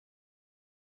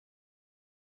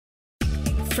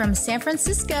From San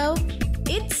Francisco,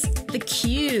 it's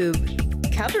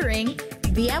theCUBE, covering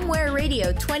VMware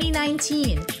Radio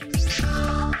 2019.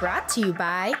 Brought to you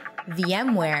by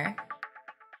VMware.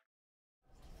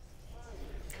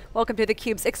 Welcome to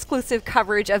theCUBE's exclusive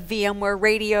coverage of VMware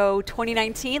Radio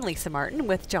 2019. Lisa Martin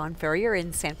with John Furrier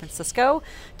in San Francisco,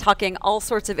 talking all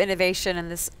sorts of innovation and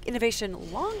this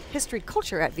innovation long history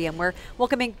culture at VMware.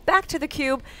 Welcoming back to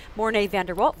theCUBE, Mornay Van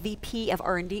Der Walt, VP of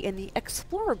R&D in the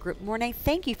Xplorer Group. Mornay,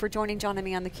 thank you for joining John and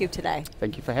me on theCUBE today.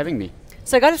 Thank you for having me.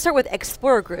 So I got to start with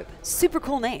Xplorer Group, super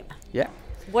cool name. Yeah.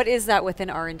 What is that within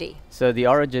R&D? So the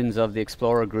origins of the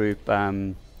Xplorer Group,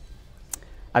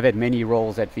 I've had many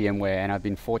roles at VMware, and I've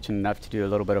been fortunate enough to do a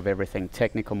little bit of everything: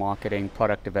 technical marketing,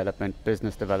 product development,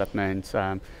 business development.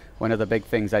 One of the big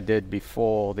things I did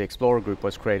before the Xplorer Group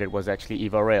was created was actually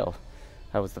EvoRail.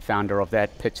 I was the founder of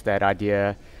that, pitched that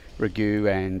idea. Raghu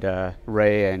and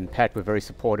Ray and Pat were very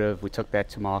supportive. We took that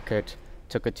to market,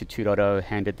 took it to 2.0,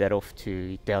 handed that off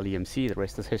to Dell EMC. The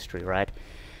rest is history, right?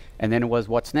 And then it was,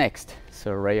 what's next?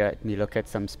 So Ray had me look at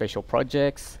some special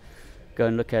projects, go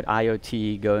and look at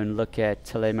IoT, go and look at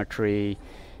telemetry,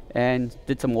 and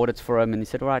did some audits for him. And he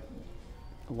said, all right,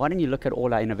 why don't you look at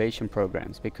all our innovation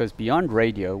programs? Because beyond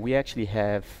radio, we actually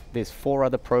have, there's 4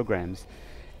 other programs.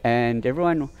 And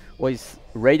everyone always,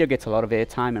 radio gets a lot of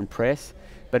airtime and press,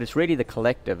 but it's really the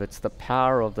collective. It's the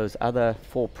power of those other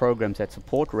 4 programs that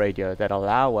support radio that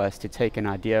allow us to take an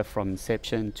idea from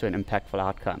inception to an impactful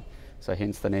outcome. So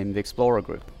hence the name, the Xplorer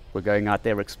Group. We're going out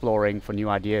there exploring for new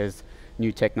ideas,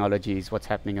 new technologies, what's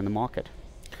happening in the market.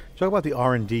 Talk about the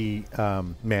R&D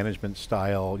management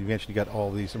style. You've actually got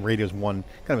all these, and radio's one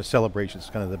kind of a celebration. It's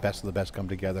kind of the best come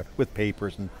together with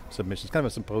papers and submissions. Kind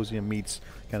of a symposium meets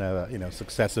kind of a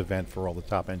success event for all the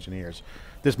top engineers.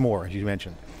 There's more, as you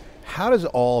mentioned. How does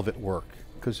all of it work?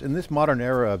 Because in this modern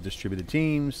era of distributed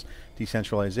teams,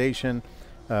 decentralization,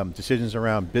 decisions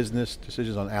around business,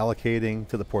 decisions on allocating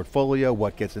to the portfolio,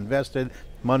 what gets invested,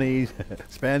 money,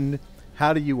 spend.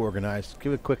 How do you organize?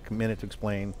 Give a quick minute to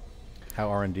explain how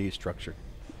R&D is structured.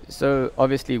 So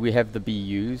obviously we have the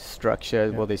BUs structure.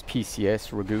 Yeah. Well, there's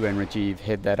PCS, Raghu and Rajiv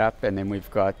head that up, and then we've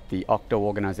got the Octo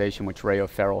organization, which Ray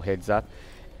O'Farrell heads up.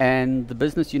 And the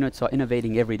business units are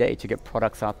innovating every day to get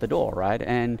products out the door, right?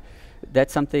 And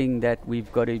that's something that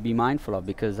we've got to be mindful of,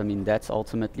 because I mean that's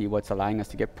ultimately what's allowing us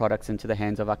to get products into the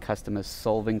hands of our customers,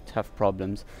 solving tough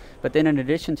problems. But then in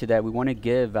addition to that, we want to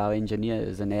give our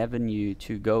engineers an avenue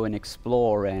to go and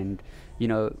explore and, you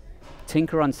know,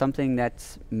 tinker on something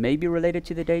that's maybe related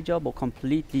to the day job or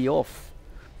completely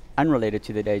unrelated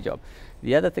to the day job.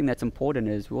 The other thing that's important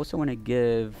is we also want to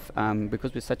give,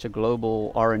 because we're such a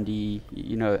global R&D,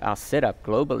 you know, our setup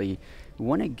globally, we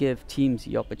want to give teams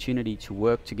the opportunity to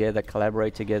work together,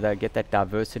 collaborate together, get that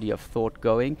diversity of thought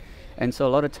going. And so a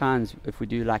lot of times, if we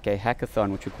do like a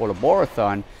hackathon, which we call a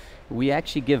borathon, we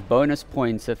actually give bonus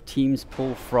points if teams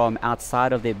pull from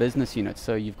outside of their business units.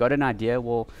 So you've got an idea,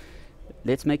 well,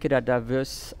 let's make it a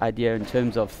diverse idea in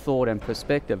terms of thought and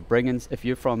perspective. Bring in, if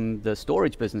you're from the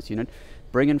storage business unit,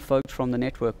 bring in folks from the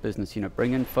network business unit,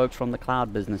 bring in folks from the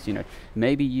cloud business unit.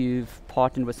 Maybe you've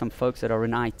partnered with some folks that are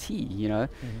in IT, you know.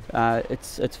 Mm-hmm.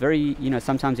 It's very, you know,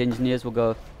 sometimes engineers will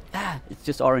go, it's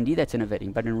just R&D that's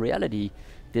innovating, but in reality,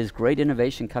 there's great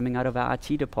innovation coming out of our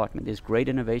IT department. There's great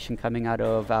innovation coming out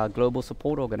of our global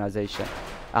support organization.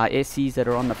 Our SEs that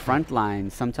are on the front line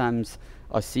sometimes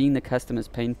are seeing the customer's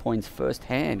pain points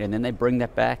firsthand, and then they bring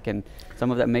that back, and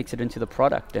some of that makes it into the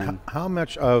product. And how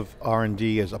much of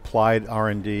R&D is applied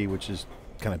R&D, which is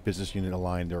kind of business unit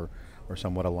aligned or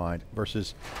somewhat aligned,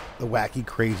 versus the wacky,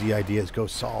 crazy ideas, go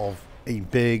solve a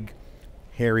big,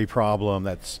 hairy problem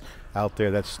that's out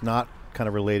there that's not kind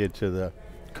of related to the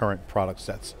current product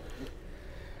sets?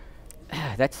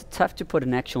 That's tough to put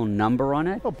an actual number on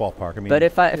it. Well, ballpark, I mean. But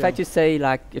if I just say,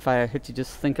 like, if I had to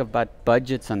just think about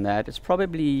budgets on that, it's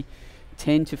probably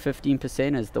 10 to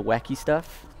 15% is the wacky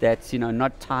stuff that's, you know,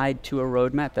 not tied to a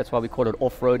roadmap. That's why we call it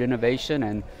off-road innovation,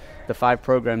 and the 5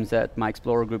 programs that my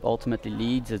Xplorer Group ultimately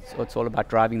leads, it's all about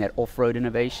driving that off-road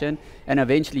innovation. And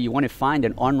eventually you want to find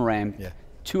an on-ramp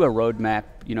to a roadmap,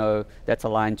 you know, that's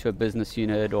aligned to a business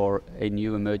unit or a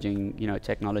new emerging, you know,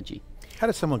 technology. How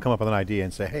does someone come up with an idea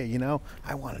and say, hey, you know,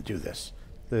 I want to do this?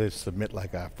 Do they submit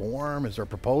like a form? Is there a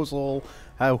proposal?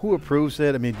 Who approves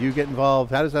it? I mean, do you get involved?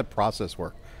 How does that process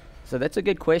work? So that's a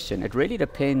good question. It really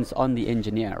depends on the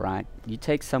engineer, right? You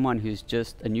take someone who's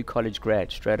just a new college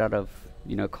grad, straight out of,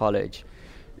 you know, college.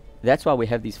 That's why we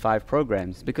have these 5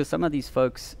 programs, because some of these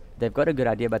folks, they've got a good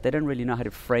idea, but they don't really know how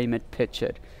to frame it, pitch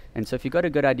it. And so if you've got a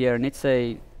good idea, and let's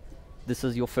say this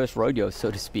is your first rodeo,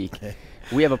 so to speak,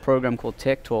 we have a program called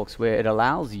Tech Talks where it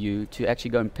allows you to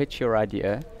actually go and pitch your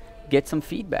idea, get some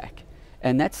feedback.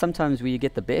 And that's sometimes where you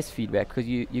get the best feedback, because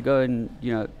you go and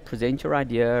present your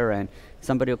idea, and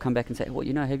somebody will come back and say, well,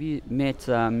 have you met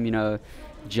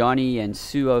Johnny and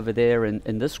Sue over there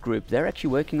in this group? They're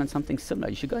actually working on something similar.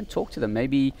 You should go and talk to them.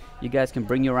 Maybe you guys can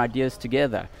bring your ideas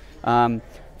together.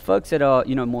 Folks that are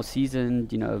more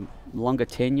seasoned, longer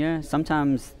tenure,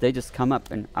 sometimes they just come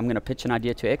up and I'm going to pitch an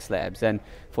idea to X Labs. And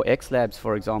for X Labs,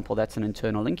 for example, that's an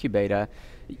internal incubator.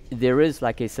 There is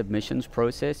like a submissions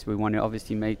process. We want to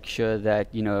obviously make sure that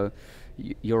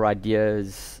your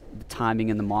ideas, the timing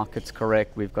in the market's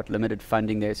correct. We've got limited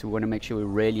funding there, so we want to make sure we're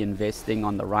really investing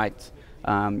on the right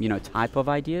type of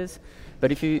ideas.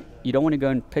 But if you don't want to go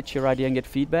and pitch your idea and get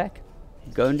feedback,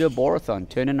 go and do a borathon,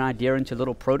 turn an idea into a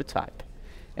little prototype.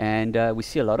 And we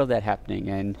see a lot of that happening,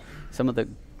 and some of the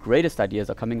greatest ideas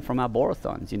are coming from our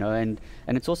borathons, and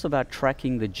it's also about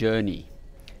tracking the journey.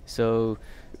 So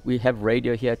we have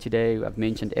radio here today. I've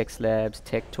mentioned X Labs,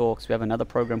 Tech Talks. We have another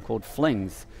program called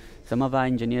Flings. Some of our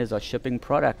engineers are shipping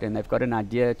product, and they've got an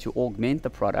idea to augment the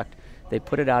product. They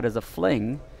put it out as a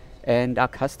fling, and our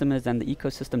customers and the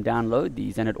ecosystem download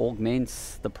these, and it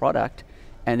augments the product,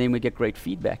 and then we get great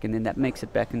feedback, and then that makes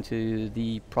it back into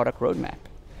the product roadmap.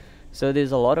 So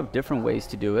there's a lot of different ways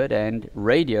to do it, and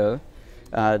radio,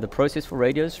 the process for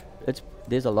radios,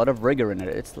 there's a lot of rigor in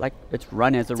it. It's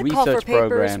run as a research call for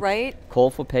program. Papers, right? Call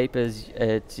for papers.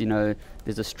 It's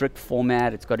there's a strict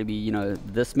format. It's got to be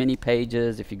this many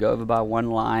pages. If you go over by one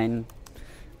line,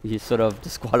 you're sort of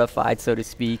disqualified, so to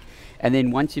speak. And then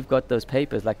once you've got those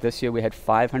papers, like this year we had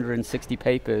 560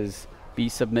 papers be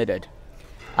submitted.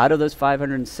 Out of those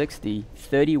 560,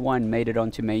 31 made it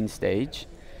onto main stage,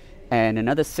 and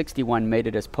another 61 made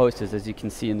it as posters, as you can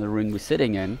see in the room we're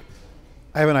sitting in.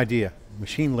 I have an idea.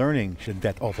 Machine learning should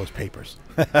vet all those papers.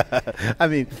 I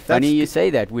mean, funny you say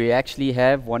that. We actually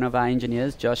have one of our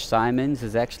engineers, Josh Simons,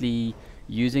 is actually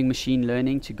using machine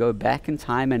learning to go back in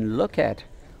time and look at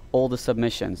all the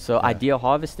submissions. So idea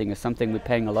harvesting is something we're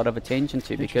paying a lot of attention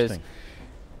to, because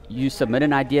you submit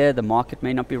an idea, the market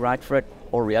may not be right for it,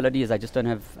 or reality is I just don't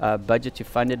have budget to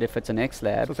fund it if it's an X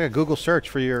Lab. So it's like a Google search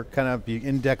for your kind of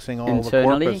indexing all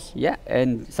internally, the corpus. Yeah,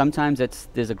 and sometimes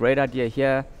there's a great idea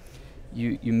here.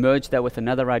 You merge that with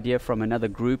another idea from another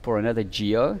group or another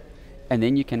geo, and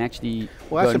then you can actually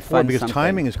well, that's important because something.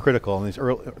 Timing is critical,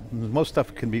 and most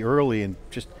stuff can be early, and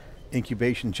just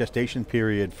incubation, gestation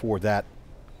period for that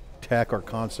tech or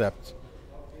concept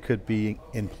could be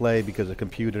in play because of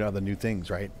compute and other new things,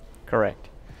 right? Correct.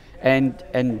 And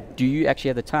do you actually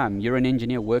have the time? You're an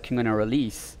engineer working on a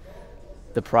release.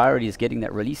 The priority is getting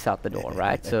that release out the door,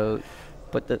 right? So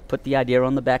put the idea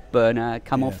on the back burner,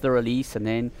 come off the release, and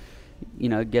then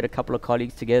get a couple of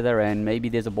colleagues together, and maybe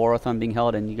there's a borathon being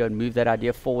held, and you go and move that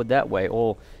idea forward that way.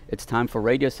 Or it's time for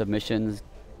radio submissions,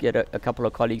 get a couple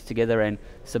of colleagues together and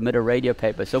submit a radio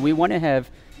paper. So we want to have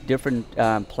different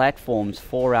platforms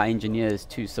for our engineers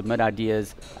to submit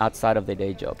ideas outside of their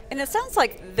day job. And it sounds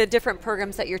like the different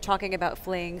programs that you're talking about,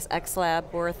 Flings,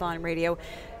 XLab, Borathon, Radio,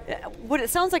 what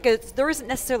it sounds like is there isn't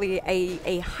necessarily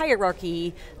a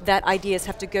hierarchy that ideas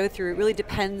have to go through. It really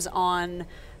depends on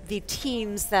the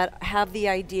teams that have the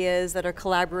ideas, that are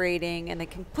collaborating, and they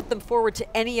can put them forward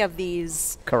to any of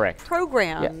these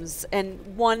programs. Yeah.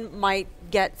 And one might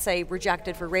get, say,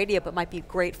 rejected for radio, but might be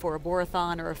great for a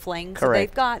Borathon or a Fling.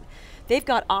 Correct. So they've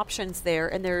got options there,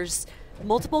 and there's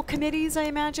multiple committees, I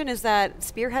imagine. Is that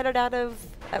spearheaded out of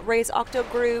Ray's Octo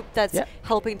group that's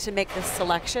helping to make the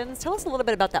selections? Tell us a little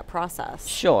bit about that process.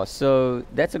 Sure. So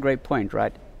that's a great point,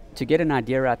 right? To get an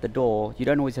idea out the door, you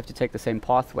don't always have to take the same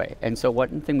pathway. And so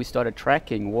one thing we started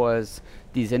tracking was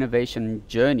these innovation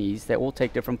journeys that all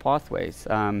take different pathways.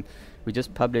 We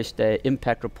just published an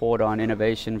impact report on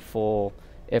innovation for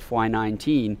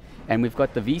FY19, and we've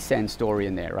got the vSAN story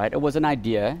in there, right? It was an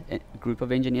idea. A group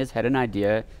of engineers had an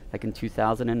idea, like in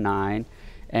 2009,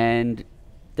 and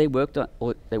they worked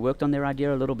on their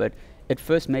idea a little bit. It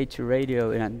first made to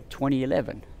radio in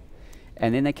 2011.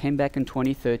 And then they came back in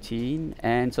 2013,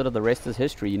 and sort of the rest is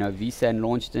history. vSAN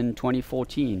launched in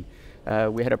 2014.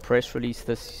 We had a press release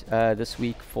this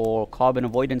week for carbon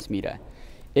avoidance meter.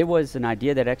 It was an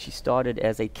idea that actually started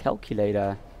as a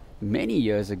calculator many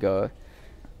years ago,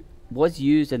 was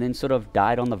used and then sort of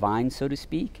died on the vine, so to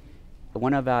speak.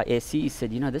 One of our SEs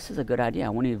said, this is a good idea. I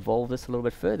want to evolve this a little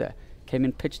bit further. Came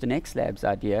and pitched an X Labs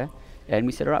idea, and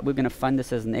we said, all right, we're going to fund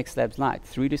this as an X Labs Lite,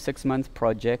 3 to 6 month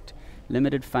project.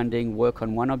 Limited funding, work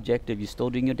on one objective, you're still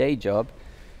doing your day job,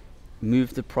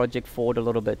 move the project forward a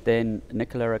little bit. Then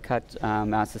Nicola Rakat,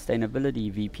 our sustainability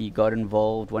VP, got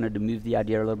involved, wanted to move the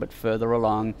idea a little bit further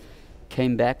along.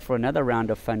 came back for another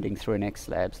round of funding through an X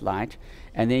Labs Lite,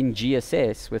 and then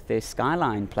GSS with their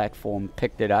Skyline platform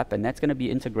picked it up, and that's going to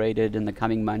be integrated in the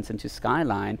coming months into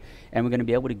Skyline, and we're going to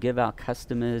be able to give our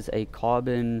customers a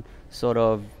carbon sort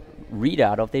of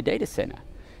readout of their data center.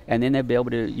 And then they'll be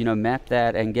able to, you know, map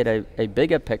that and get a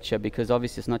bigger picture, because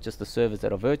obviously it's not just the servers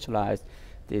that are virtualized.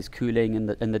 There's cooling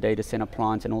in the data center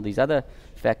plant and all these other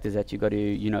factors that you've got to,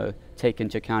 you know, take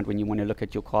into account when you want to look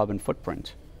at your carbon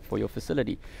footprint for your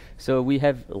facility. So we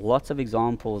have lots of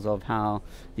examples of how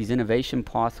these innovation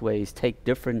pathways take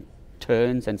different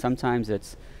turns, and sometimes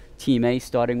it's team A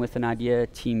starting with an idea,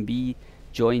 team B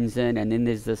joins in, and then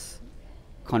there's this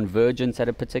convergence at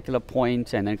a particular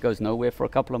point, and then it goes nowhere for a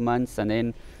couple of months, and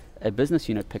then a business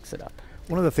unit picks it up.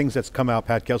 One of the things that's come out,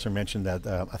 Pat Kelser mentioned that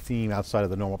a theme outside of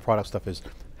the normal product stuff is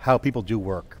how people do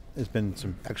work. There's been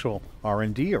some actual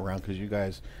R&D around, because you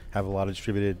guys have a lot of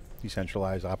distributed,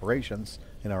 decentralized operations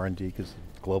in R&D because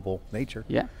of global nature.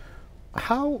 Yeah.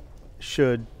 How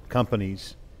should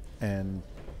companies and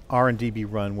R&D be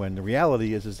run when the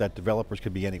reality is that developers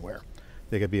could be anywhere?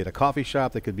 They could be at a coffee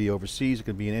shop, they could be overseas, it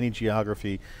could be in any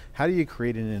geography. How do you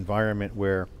create an environment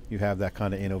where you have that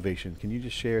kind of innovation? Can you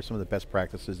just share some of the best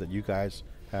practices that you guys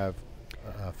have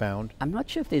found? I'm not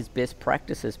sure if there's best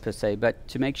practices per se, but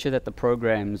to make sure that the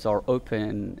programs are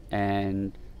open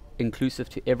and inclusive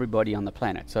to everybody on the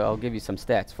planet. So I'll give you some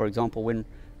stats. For example, when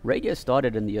radio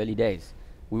started in the early days,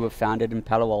 we were founded in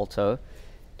Palo Alto.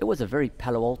 It was a very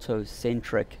Palo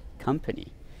Alto-centric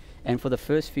company. And for the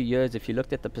first few years, if you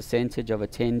looked at the percentage of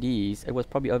attendees, it was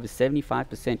probably over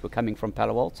 75% were coming from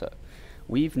Palo Alto.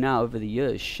 We've now, over the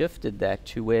years, shifted that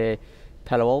to where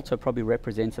Palo Alto probably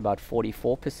represents about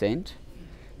 44%,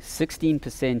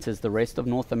 16% is the rest of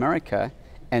North America,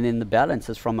 and then the balance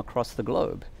is from across the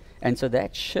globe. And so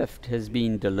that shift has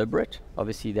been deliberate.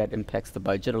 Obviously, that impacts the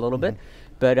budget a little bit.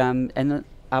 But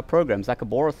our programs, like a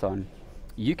Borathon,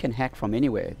 you can hack from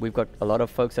anywhere. We've got a lot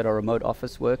of folks that are remote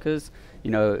office workers,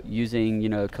 you know, using, you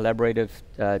know, collaborative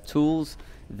tools.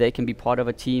 They can be part of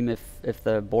a team if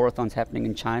the Borathon's happening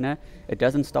in China. It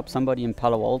doesn't stop somebody in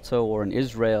Palo Alto or in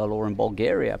Israel or in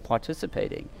Bulgaria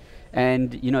participating.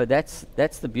 And, you know, that's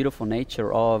the beautiful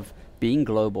nature of being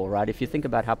global, right? If you think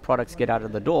about how products get out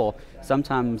of the door,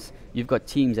 sometimes you've got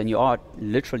teams and you are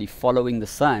literally following the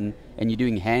sun and you're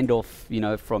doing handoff, you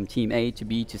know, from team A to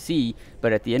B to C,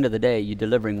 but at the end of the day, you're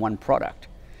delivering one product.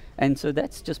 And so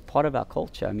that's just part of our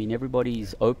culture. I mean,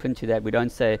 everybody's open to that. We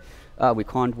don't say, we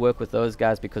can't work with those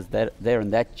guys because they're in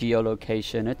that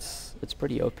geolocation. It's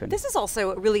pretty open. This is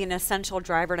also really an essential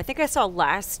driver. And I think I saw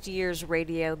last year's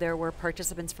radio, there were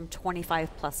participants from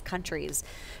 25 plus countries.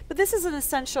 But this is an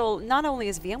essential, not only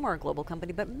is VMware a global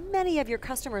company, but many of your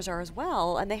customers are as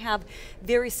well. And they have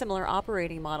very similar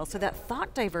operating models. So that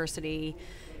thought diversity,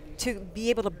 to be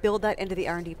able to build that into the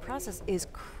R&D process is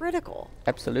critical.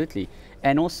 Absolutely.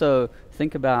 And also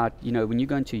think about, you know, when you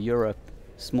go into Europe,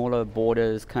 smaller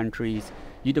borders, countries,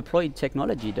 you deploy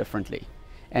technology differently.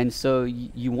 And so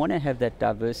you want to have that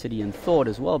diversity in thought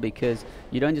as well, because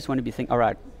you don't just want to be thinking, all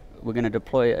right, we're going to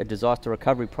deploy a disaster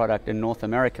recovery product in North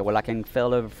America. Well, I can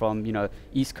fail over from, you know,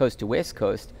 East Coast to West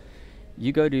Coast.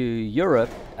 You go to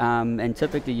Europe, and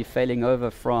typically you're failing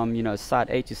over from, you know, site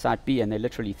A to site B, and they're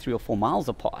literally 3 or 4 miles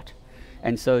apart.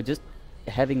 And so just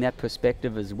having that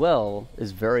perspective as well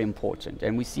is very important.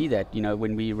 And we see that, you know,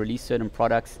 when we release certain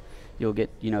products, you'll get,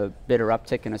 you know, better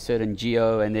uptick in a certain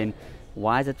geo, and then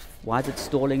why is it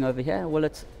stalling over here? Well,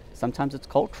 sometimes it's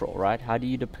cultural, right? How do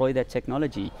you deploy that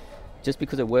technology? Just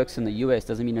because it works in the US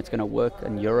doesn't mean it's going to work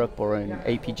in Europe or in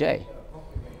APJ.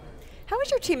 How is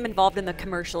your team involved in the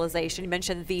commercialization? You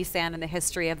mentioned vSAN and the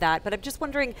history of that, but I'm just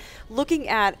wondering, looking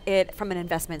at it from an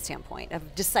investment standpoint,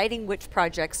 of deciding which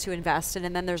projects to invest in,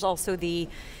 and then there's also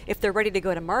if they're ready to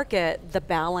go to market, the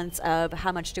balance of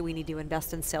how much do we need to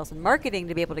invest in sales and marketing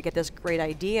to be able to get this great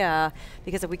idea,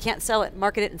 because if we can't sell it,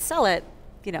 market it, and sell it,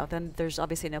 you know, then there's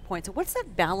obviously no point. So what's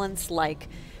that balance like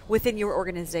within your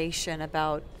organization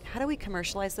about how do we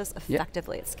commercialize this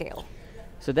effectively at scale?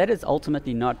 So that is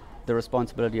ultimately not the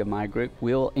responsibility of my group.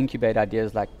 We'll incubate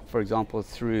ideas, like, for example,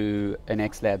 through an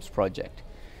X Labs project.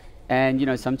 And, you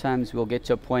know, sometimes we'll get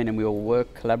to a point and we'll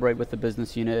collaborate with the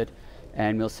business unit,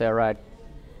 and we'll say, all right,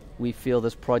 we feel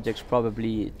this project's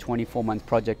probably a 24-month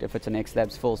project if it's an X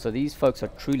Labs full. So these folks are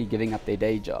truly giving up their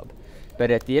day job. But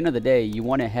at the end of the day, you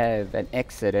want to have an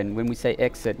exit. And when we say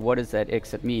exit, what does that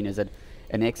exit mean? Is it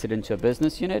an exit into a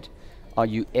business unit? Are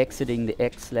you exiting the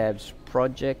X Labs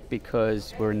project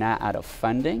because we're now out of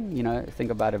funding? You know,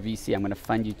 think about a VC. I'm going to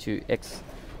fund you to X,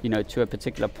 you know, to a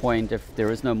particular point. If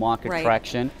there is no market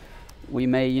traction, we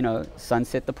may, you know,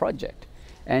 sunset the project.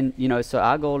 And so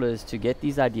our goal is to get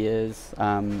these ideas,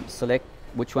 select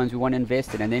which ones we want to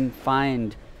invest in, and then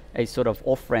find a sort of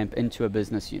off-ramp into a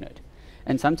business unit.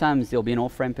 And sometimes there'll be an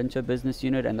off-ramp into a business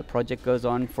unit and the project goes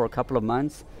on for a couple of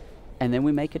months, and then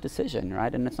we make a decision,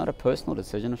 right? And it's not a personal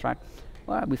decision, it's right.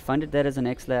 Well, we funded that as an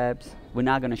X Labs, we're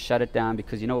now going to shut it down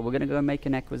because we're going to go make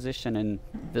an acquisition in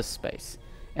this space.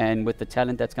 And with the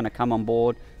talent that's going to come on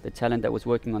board, the talent that was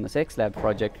working on this X Lab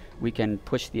project, we can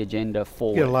push the agenda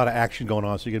forward. You get a lot of action going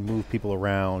on, so you can move people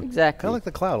around. Exactly. Kind of like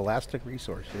the cloud, elastic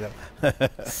resource.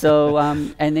 So,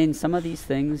 and then some of these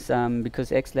things,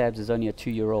 because X Labs is only a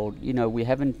 2-year-old, we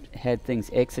haven't had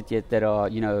things exit yet that are,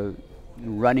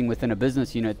 running within a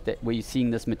business unit that where you're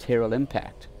seeing this material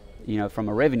impact, from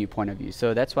a revenue point of view.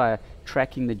 So that's why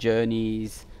tracking the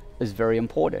journeys is very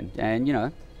important.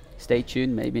 And, stay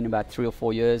tuned, maybe in about 3 or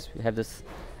 4 years, we have this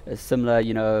similar,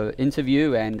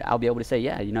 interview, and I'll be able to say,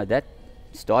 yeah, that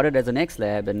started as an X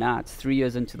Lab, and now it's 3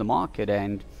 years into the market,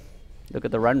 and look at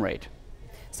the run rate.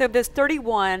 So of those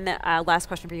 31, last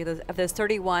question for you, of those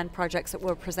 31 projects that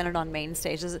were presented on main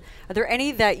stage, are there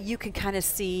any that you can kind of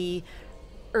see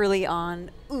early on,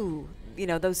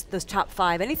 those top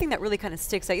 5, anything that really kind of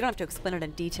sticks out? You don't have to explain it in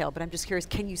detail, but I'm just curious,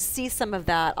 can you see some of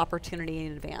that opportunity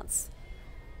in advance?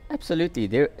 Absolutely.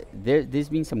 There's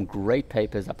been some great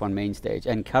papers up on main stage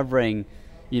and covering,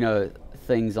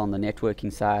 things on the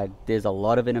networking side. There's a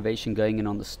lot of innovation going in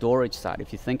on the storage side.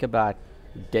 If you think about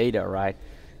data, right?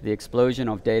 The explosion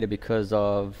of data because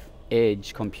of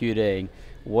edge computing,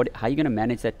 how are you going to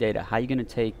manage that data? How are you going to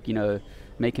take,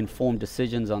 make informed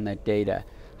decisions on that data?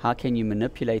 How can you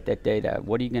manipulate that data?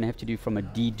 What are you going to have to do from a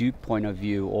dedupe point of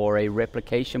view or a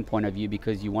replication point of view,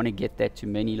 because you want to get that to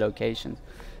many locations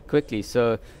quickly.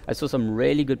 So I saw some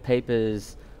really good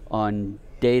papers on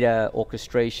data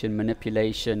orchestration,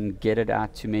 manipulation, get it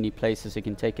out to many places so you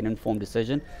can take an informed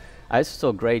decision. I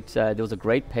also saw there was a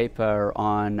great paper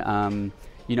on,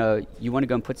 you want to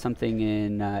go and put something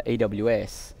in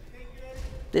AWS.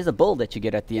 There's a bill that you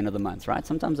get at the end of the month, right?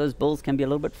 Sometimes those bills can be a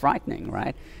little bit frightening,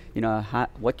 right?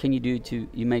 What can you do to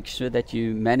make sure that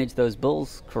you manage those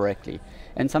bills correctly?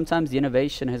 And sometimes the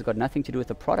innovation has got nothing to do with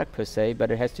the product per se,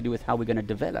 but it has to do with how we're going to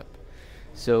develop.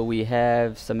 So we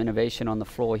have some innovation on the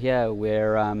floor here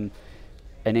where an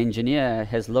engineer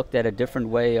has looked at a different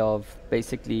way of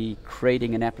basically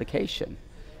creating an application.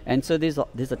 And so there's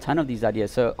a ton of these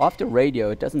ideas. So after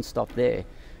radio, it doesn't stop there.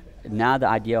 Now the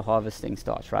idea harvesting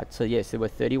starts, right? So yes, there were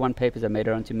 31 papers that made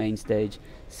it onto main stage,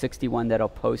 61 that are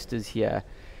posters here.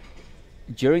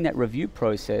 During that review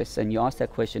process, and you asked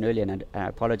that question earlier, and I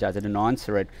apologize, I didn't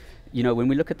answer it. When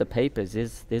we look at the papers,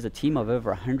 there's a team of over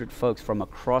 100 folks from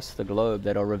across the globe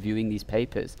that are reviewing these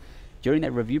papers. During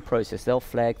that review process, they'll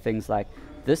flag things like,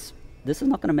 this is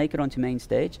not going to make it onto main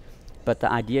stage, but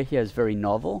the idea here is very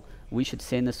novel. We should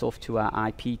send this off to our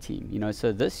IP team.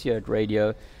 So this year at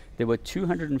radio, there were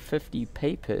 250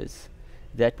 papers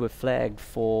that were flagged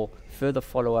for further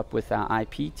follow-up with our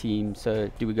IP team. So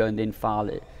do we go and then file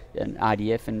an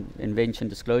IDF and invention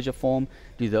disclosure form?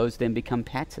 Do those then become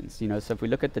patents? So if we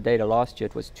look at the data last year,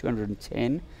 it was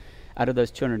 210. Out of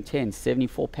those 210,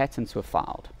 74 patents were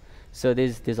filed. So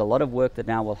there's a lot of work that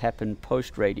now will happen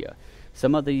post-radio.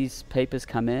 Some of these papers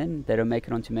come in, they don't make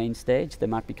it onto main stage, they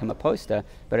might become a poster,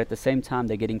 but at the same time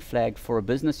they're getting flagged for a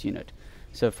business unit.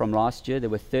 So from last year, there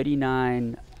were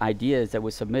 39 ideas that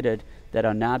were submitted that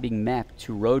are now being mapped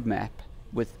to roadmap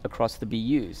across the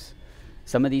BUs.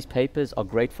 Some of these papers are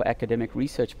great for academic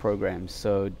research programs.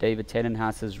 So David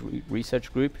Tenenhouse's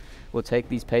research group will take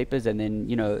these papers and then,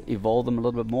 evolve them a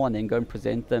little bit more and then go and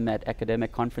present them at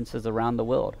academic conferences around the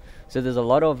world. So there's a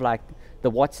lot of the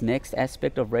what's next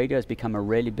aspect of radio has become a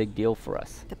really big deal for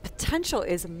us. The potential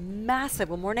is massive.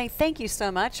 Well, Mornay, thank you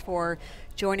so much for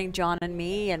joining John and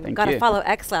me. And got to follow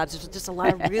X Labs. There's just a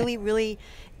lot of really, really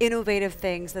innovative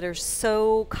things that are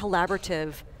so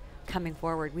collaborative coming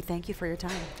forward. We thank you for your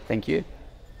time. Thank you.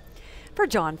 For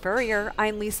John Furrier,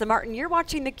 I'm Lisa Martin. You're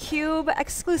watching theCUBE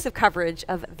exclusive coverage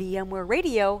of VMware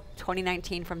Radio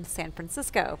 2019 from San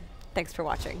Francisco. Thanks for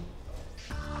watching.